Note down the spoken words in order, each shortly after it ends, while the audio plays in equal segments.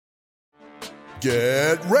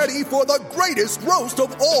Get ready for the greatest roast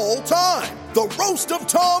of all time, the Roast of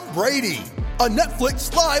Tom Brady, a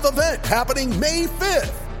Netflix live event happening May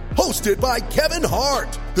 5th. Hosted by Kevin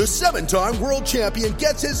Hart, the 7-time world champion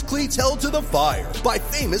gets his cleats held to the fire by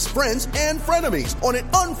famous friends and frenemies on an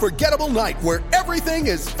unforgettable night where everything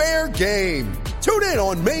is fair game. Tune in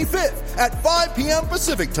on May 5th at 5 p.m.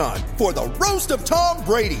 Pacific time for the Roast of Tom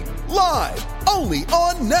Brady, live only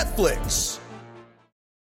on Netflix.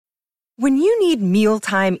 When you need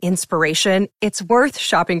mealtime inspiration, it's worth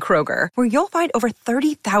shopping Kroger, where you'll find over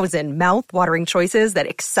 30,000 mouth-watering choices that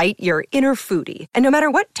excite your inner foodie. And no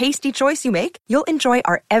matter what tasty choice you make, you'll enjoy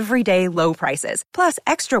our everyday low prices, plus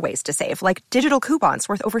extra ways to save, like digital coupons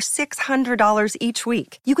worth over $600 each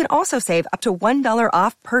week. You can also save up to $1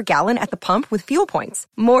 off per gallon at the pump with fuel points.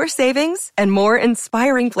 More savings and more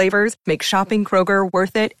inspiring flavors make shopping Kroger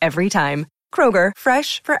worth it every time. Kroger,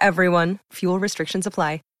 fresh for everyone. Fuel restrictions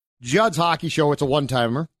apply. Judd's Hockey Show, it's a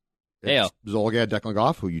one-timer. Heyo. Zolgad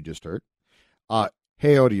Deklingoff, who you just heard.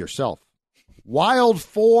 Heyo to yourself. Wild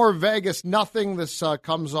 4, Vegas nothing. This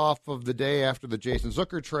comes off of the day after the Jason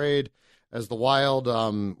Zucker trade as the Wild,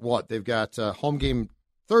 they've got home game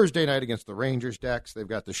Thursday night against the Rangers Dex. They've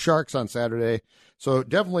got the Sharks on Saturday. So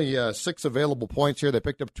definitely 6 available points here. They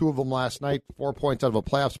picked up 2 of them last night, 4 points out of a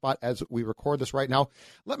playoff spot as we record this right now.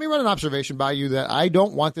 Let me run an observation by you that I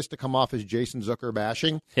don't want this to come off as Jason Zucker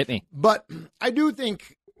bashing. Hit me. But I do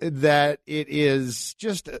think that it is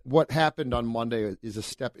just what happened on Monday is a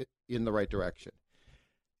step in the right direction.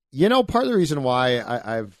 You know, part of the reason why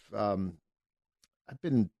I've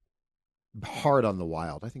been hard on the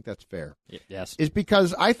Wild, I think that's fair. Yes. Is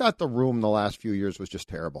because I thought the room the last few years was just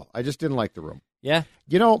terrible. I just didn't like the room. Yeah.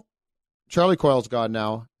 You know, Charlie Coyle's gone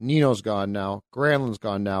now. Nino's gone now. Granlund's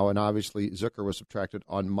gone now. And obviously Zucker was subtracted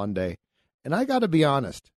on Monday. And I got to be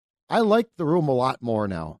honest, I like the room a lot more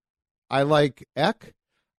now. I like Ek.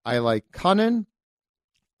 I like Cunnin.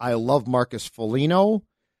 I love Marcus Foligno.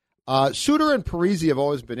 Suter and Parise have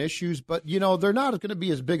always been issues, but, you know, they're not going to be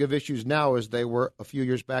as big of issues now as they were a few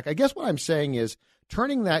years back. I guess what I'm saying is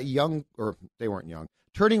turning that young, or they weren't young,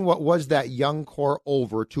 turning what was that young core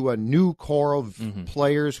over to a new core of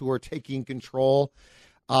players who are taking control,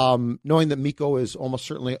 knowing that Mikko is almost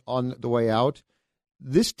certainly on the way out.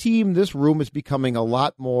 This team, this room is becoming a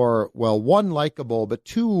lot more, well, 1, likable, but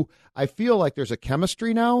 2, I feel like there's a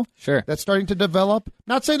chemistry now that's starting to develop.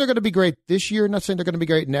 Not saying they're going to be great this year, not saying they're going to be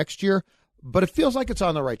great next year, but it feels like it's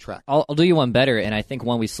on the right track. I'll do you one better, and I think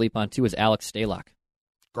one we sleep on, too, is Alex Stalock.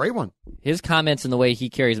 Great one. His comments and the way he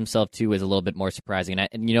carries himself, too, is a little bit more surprising.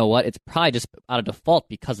 And you know what? It's probably just out of default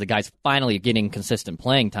because the guy's finally getting consistent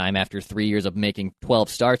playing time after 3 years of making 12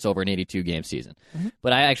 starts over an 82-game season. Mm-hmm.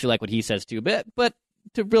 But I actually like what he says, too. But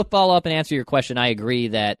to real follow up and answer your question, I agree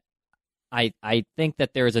that I think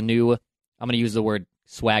that there is a new, I'm going to use the word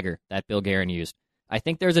swagger that Bill Guerin used. I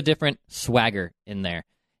think there's a different swagger in there.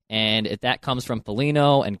 And if that comes from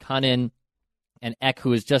Foligno and Cunnin and Ek,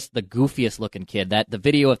 who is just the goofiest looking kid. That the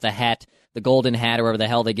video of the hat, the golden hat, or whatever the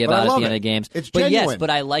hell they give out at the end of the games. It's genuine. Yes, but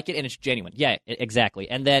I like it and it's genuine. Yeah, exactly.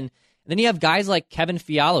 And then you have guys like Kevin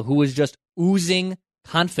Fiala, who is just oozing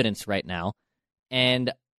confidence right now.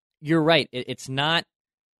 And you're right. It's not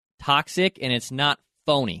toxic and it's not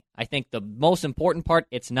phony. I think the most important part,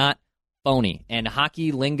 it's not phony. And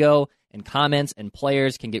hockey lingo and comments and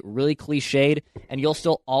players can get really cliched, and you'll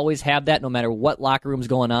still always have that no matter what locker room's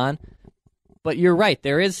going on. But you're right.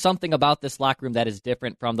 There is something about this locker room that is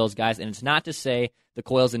different from those guys, and it's not to say the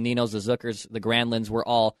Coyles and Ninos, the Zuckers, the Granlunds were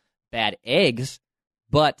all bad eggs,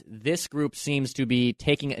 but this group seems to be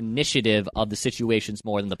taking initiative of the situations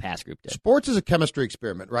more than the past group did. Sports is a chemistry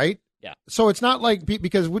experiment, right? Yeah. So it's not like,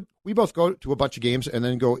 because we both go to a bunch of games and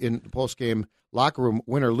then go in the post-game locker room,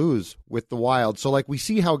 win or lose with the Wild. So, like, we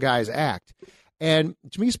see how guys act. And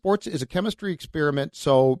to me, sports is a chemistry experiment.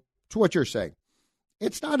 So, to what you're saying,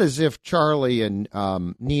 it's not as if Charlie and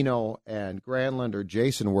Nino and Granlund or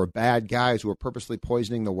Jason were bad guys who were purposely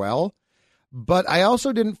poisoning the well. But I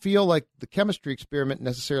also didn't feel like the chemistry experiment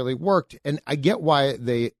necessarily worked. And I get why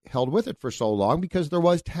they held with it for so long, because there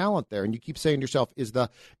was talent there. And you keep saying to yourself, is the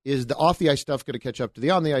off-the-ice stuff going to catch up to the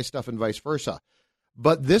on-the-ice stuff and vice versa?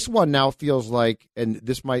 But this one now feels like, and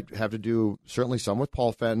this might have to do certainly some with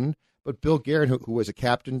Paul Fenton, but Bill Guerin, who was a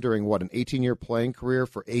captain during, an 18-year playing career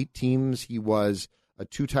for 8 teams. He was a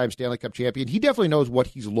 2-time Stanley Cup champion. He definitely knows what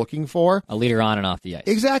he's looking for. A leader on and off the ice.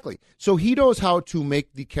 Exactly. So he knows how to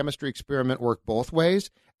make the chemistry experiment work both ways,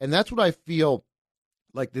 and that's what I feel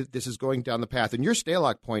like this is going down the path. And your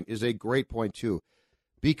Stalock point is a great point, too.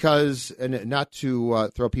 Because, and not to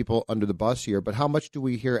throw people under the bus here, but how much do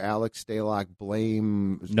we hear Alex Stalock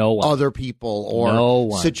blame other people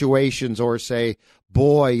or situations or say,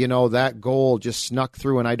 boy, that goal just snuck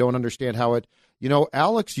through and I don't understand how it,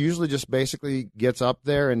 Alex usually just basically gets up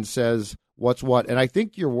there and says what's what. And I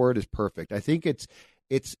think your word is perfect. I think it's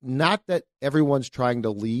not that everyone's trying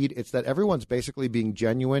to lead. It's that everyone's basically being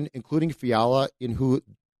genuine, including Fiala, in who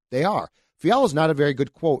they are. Fiala's not a very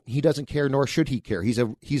good quote. He doesn't care, nor should he care. He's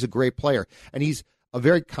a great player, and he's a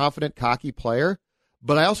very confident, cocky player.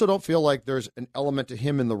 But I also don't feel like there's an element to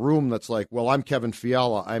him in the room that's like, well, I'm Kevin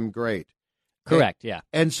Fiala. I'm great. Correct, yeah.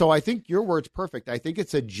 And so I think your word's perfect. I think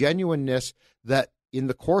it's a genuineness that in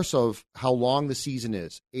the course of how long the season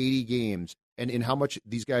is, 80 games, and in how much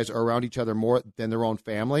these guys are around each other more than their own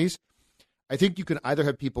families, I think you can either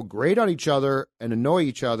have people grate on each other and annoy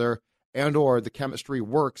each other, and or the chemistry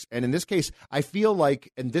works. And in this case, I feel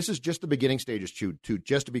like, and this is just the beginning stages, too,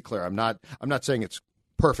 just to be clear, I'm not saying it's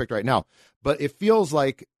perfect right now, but it feels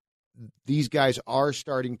like these guys are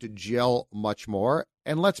starting to gel much more.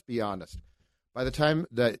 And let's be honest, by the time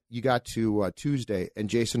that you got to Tuesday and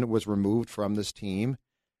Jason was removed from this team,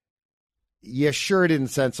 you sure didn't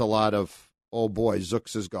sense a lot of, oh boy,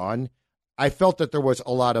 Zooks is gone. I felt that there was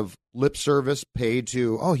a lot of lip service paid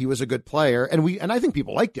to, oh, he was a good player, and I think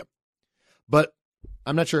people liked him. But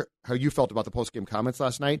I'm not sure how you felt about the post-game comments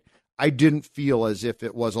last night. I didn't feel as if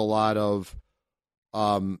it was a lot of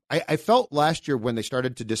I felt last year when they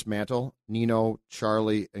started to dismantle Nino,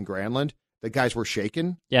 Charlie, and Granlund, the guys were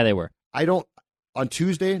shaken. Yeah, they were. On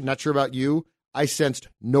Tuesday, not sure about you, I sensed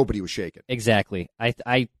nobody was shaken. Exactly.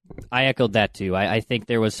 I echoed that too. I think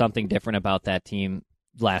there was something different about that team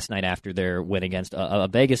last night after their win against a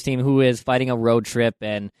Vegas team who is fighting a road trip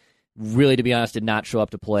and really, to be honest, did not show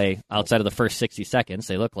up to play outside of the first 60 seconds.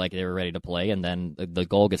 They looked like they were ready to play, and then the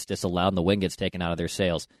goal gets disallowed and the win gets taken out of their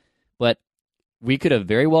sails. But we could have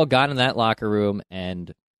very well gotten in that locker room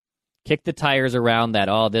and kicked the tires around that,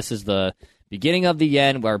 oh, this is the beginning of the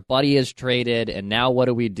end where Buddy is traded, and now what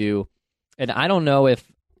do we do? And I don't know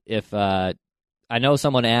if I know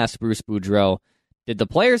someone asked Bruce Boudreau, did the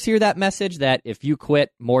players hear that message that if you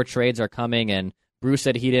quit, more trades are coming? And Bruce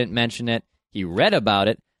said he didn't mention it. He read about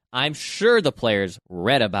it. I'm sure the players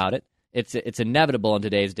read about it. It's inevitable in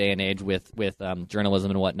today's day and age with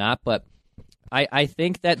journalism and whatnot. But I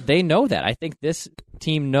think that they know that. I think this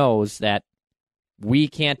team knows that we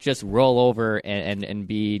can't just roll over and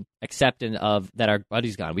be accepting of that our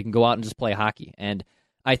buddy's gone. We can go out and just play hockey. And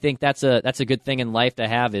I think that's a good thing in life to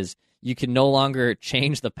have is you can no longer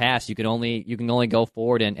change the past. You can only go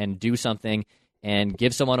forward and do something and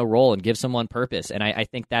give someone a role and give someone purpose. And I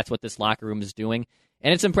think that's what this locker room is doing.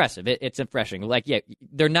 And it's impressive. It's refreshing. Like, yeah,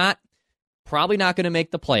 they're probably not going to make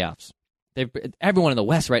the playoffs. Everyone in the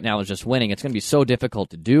West right now is just winning. It's going to be so difficult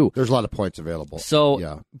to do. There's a lot of points available. So,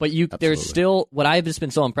 yeah, but there's still, what I've just been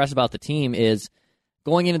so impressed about the team is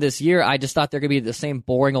going into this year, I just thought they're going to be the same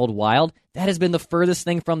boring old Wild. That has been the furthest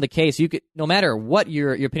thing from the case. You could, no matter what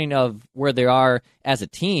your opinion of where they are as a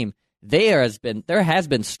team, there has been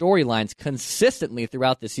storylines consistently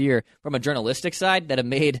throughout this year from a journalistic side that have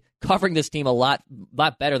made covering this team a lot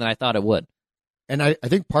better than I thought it would. And I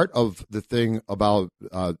think part of the thing about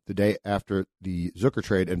the day after the Zucker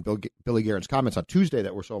trade and Billy Guerin's comments on Tuesday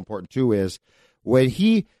that were so important too is when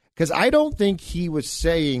because I don't think he was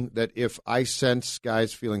saying that if I sense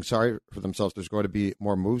guys feeling sorry for themselves, there's going to be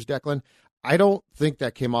more moves, Declan. I don't think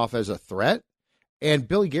that came off as a threat. And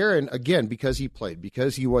Billy Guerin, again, because he played,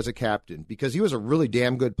 because he was a captain, because he was a really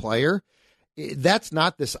damn good player, that's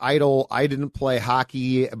not this idle, I didn't play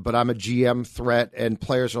hockey, but I'm a GM threat, and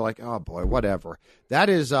players are like, oh, boy, whatever. That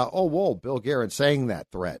is, Bill Guerin saying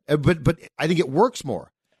that threat. But I think it works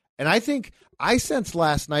more. And I think I sensed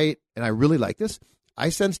last night, and I really like this, I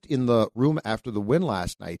sensed in the room after the win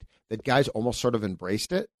last night that guys almost sort of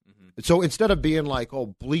embraced it. So instead of being like,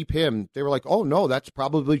 oh, bleep him, they were like, oh, no, that's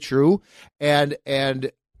probably true. And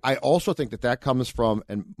I also think that comes from,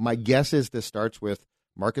 and my guess is this starts with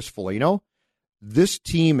Marcus Foligno. This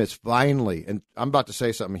team is finally, and I'm about to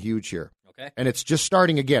say something huge here. Okay. And it's just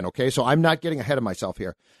starting again, okay? So I'm not getting ahead of myself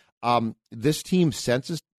here. This team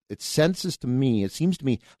senses to me, it seems to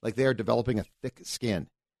me like they are developing a thick skin.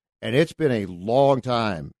 And it's been a long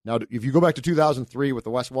time. Now, if you go back to 2003 with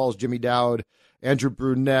the West Walls, Jimmy Dowd, Andrew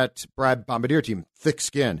Brunette, Brad Bombardier team, thick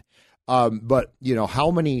skin. But,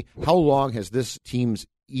 how long has this team's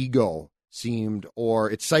ego seemed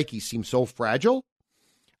or its psyche seemed so fragile?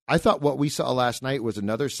 I thought what we saw last night was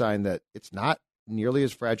another sign that it's not nearly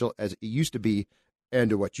as fragile as it used to be.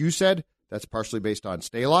 And to what you said, that's partially based on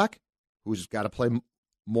Stalock, who's got to play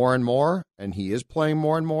more and more, and he is playing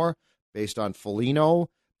more and more, based on Foligno,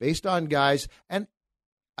 based on guys. And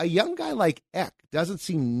a young guy like Eck doesn't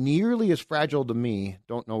seem nearly as fragile to me.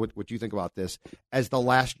 Don't know what you think about this, as the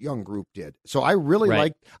last young group did. So I really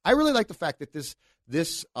like the fact that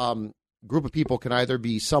this group of people can either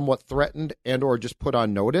be somewhat threatened and or just put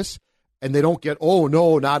on notice, and they don't get, oh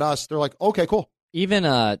no, not us. They're like, okay, cool. Even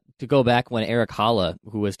to go back when Eric Holla,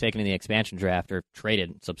 who was taken in the expansion draft or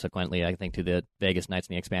traded subsequently, I think, to the Vegas Knights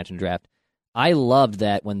in the expansion draft, I loved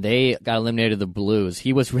that when they got eliminated the Blues,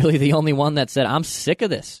 he was really the only one that said, I'm sick of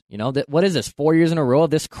this. What is this, 4 years in a row of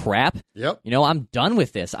this crap? Yep. I'm done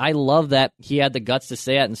with this. I love that he had the guts to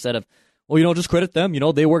say it instead of, well, just credit them.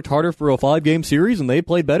 They worked harder for a 5-game series and they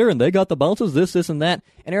played better and they got the bounces, this, and that.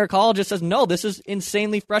 And Eric Holla just says, no, this is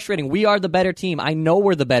insanely frustrating. We are the better team. I know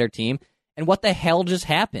we're the better team. And what the hell just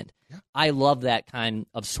happened? Yeah. I love that kind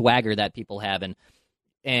of swagger that people have.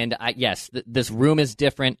 And this room is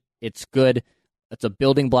different. It's good. It's a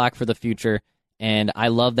building block for the future. And I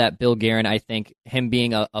love that Bill Guerin, I think, him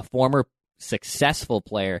being a former successful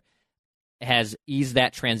player, has eased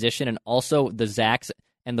that transition. And also the Zachs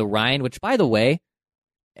and the Ryan, which, by the way,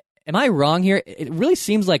 am I wrong here? It really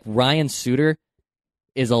seems like Ryan Suter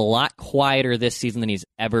is a lot quieter this season than he's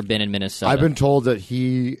ever been in Minnesota. I've been told that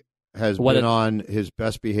he has been on his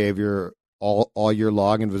best behavior all year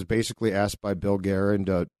long and was basically asked by Bill Guerin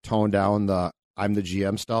to tone down the I'm the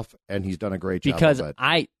GM stuff, and he's done a great job because of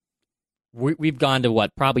it. We've gone to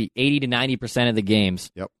probably 80 to 90% of the games.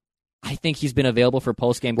 Yep. I think he's been available for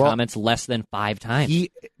post-game comments less than 5 times. He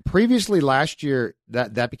previously last year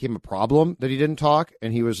that became a problem that he didn't talk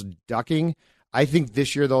and he was ducking. I think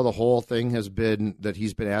this year though the whole thing has been that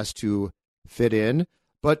he's been asked to fit in.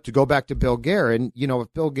 But to go back to Bill Guerin,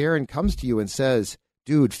 if Bill Guerin comes to you and says,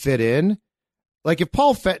 "Dude, fit in," like if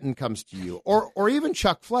Paul Fenton comes to you, or even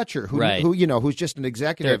Chuck Fletcher, who's just an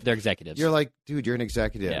executive, they're executives. You're like, dude, you're an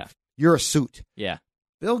executive. Yeah. You're a suit. Yeah.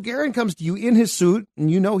 Bill Guerin comes to you in his suit, and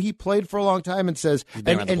he played for a long time and says,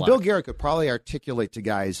 and Bill Guerin could probably articulate to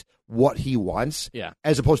guys what he wants,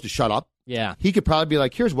 as opposed to shut up. Yeah. He could probably be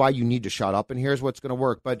like, here's why you need to shut up, and here's what's going to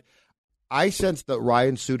work. But I sense that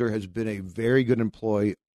Ryan Suter has been a very good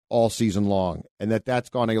employee all season long, and that's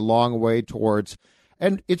gone a long way towards,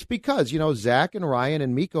 and it's because, Zach and Ryan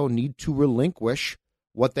and Mikko need to relinquish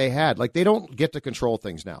what they had. Like, they don't get to control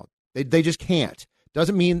things now. They just can't.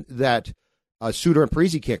 Doesn't mean that Suter and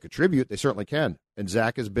Parise can't contribute. They certainly can. And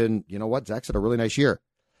Zach has been, Zach's had a really nice year.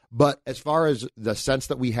 But as far as the sense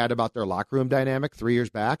that we had about their locker room dynamic 3 years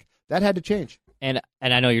back, that had to change. And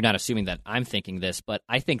I know you're not assuming that I'm thinking this, but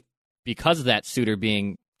I think because of that Suter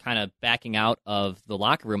being kind of backing out of the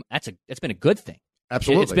locker room, it's been a good thing.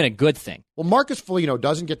 Absolutely. It's been a good thing. Well, Marcus Foligno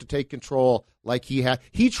doesn't get to take control like he had.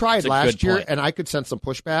 He tried last year, and I could sense some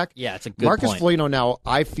pushback. Yeah, it's a good Marcus point. Foligno now,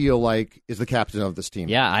 I feel like, is the captain of this team.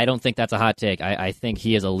 Yeah, I don't think that's a hot take. I think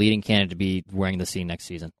he is a leading candidate to be wearing the C next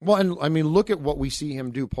season. Well, and I mean, look at what we see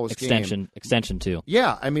him do post-game. Extension too.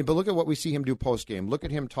 Yeah, I mean, but look at what we see him do post-game. Look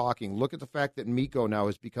at him talking. Look at the fact that Mikko now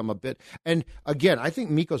has become a bit. And again, I think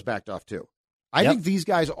Mikko's backed off too. I think these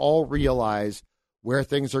guys all realize where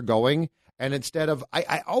things are going. And instead of,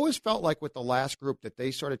 I always felt like with the last group that they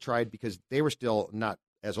sort of tried, because they were still not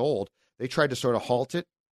as old, they tried to sort of halt it.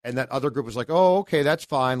 And that other group was like, oh, okay, that's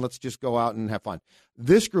fine. Let's just go out and have fun.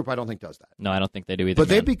 This group, I don't think, does that. No, I don't think they do either. But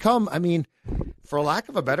they become, I mean, for lack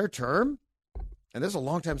of a better term, and this is a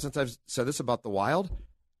long time since I've said this about the Wild,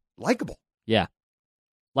 likable. Yeah,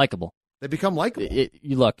 likable. They become likable.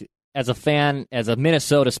 You look, as a fan, as a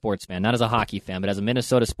Minnesota sports fan, not as a hockey fan, but as a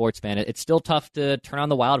Minnesota sports fan, it's still tough to turn on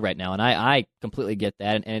the Wild right now, and I completely get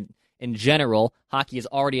that. And in general, hockey is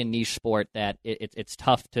already a niche sport that it's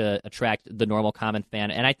tough to attract the normal common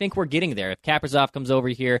fan, and I think we're getting there. If Kaprizov comes over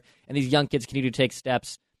here and these young kids continue to take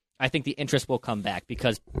steps, I think the interest will come back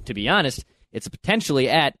because, to be honest, it's potentially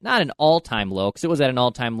at not an all-time low, because it was at an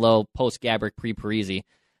all-time low post-Gaborik, pre-Parise,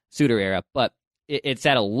 Suter era, but it's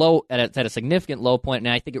at a significant low point,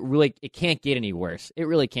 and I think it can't get any worse. It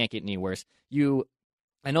really can't get any worse.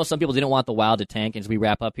 I know some people didn't want the Wild to tank as we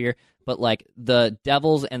wrap up here, but like the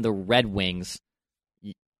Devils and the Red Wings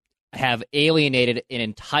have alienated an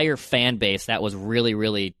entire fan base that was really,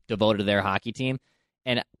 really devoted to their hockey team.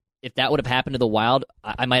 And if that would have happened to the Wild,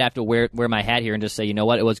 I might have to wear my hat here and just say, you know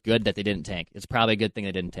what, it was good that they didn't tank. It's probably a good thing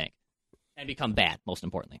they didn't tank. And become bad, most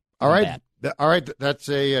importantly. All right. That's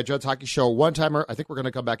a Judd's Hockey Show one-timer. I think we're going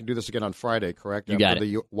to come back and do this again on Friday, correct? You got it.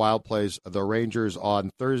 The Wild plays the Rangers on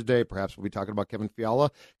Thursday. Perhaps we'll be talking about Kevin Fiala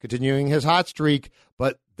continuing his hot streak.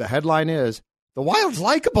 But the headline is, the Wild's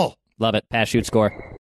likable. Love it. Pass, shoot, score.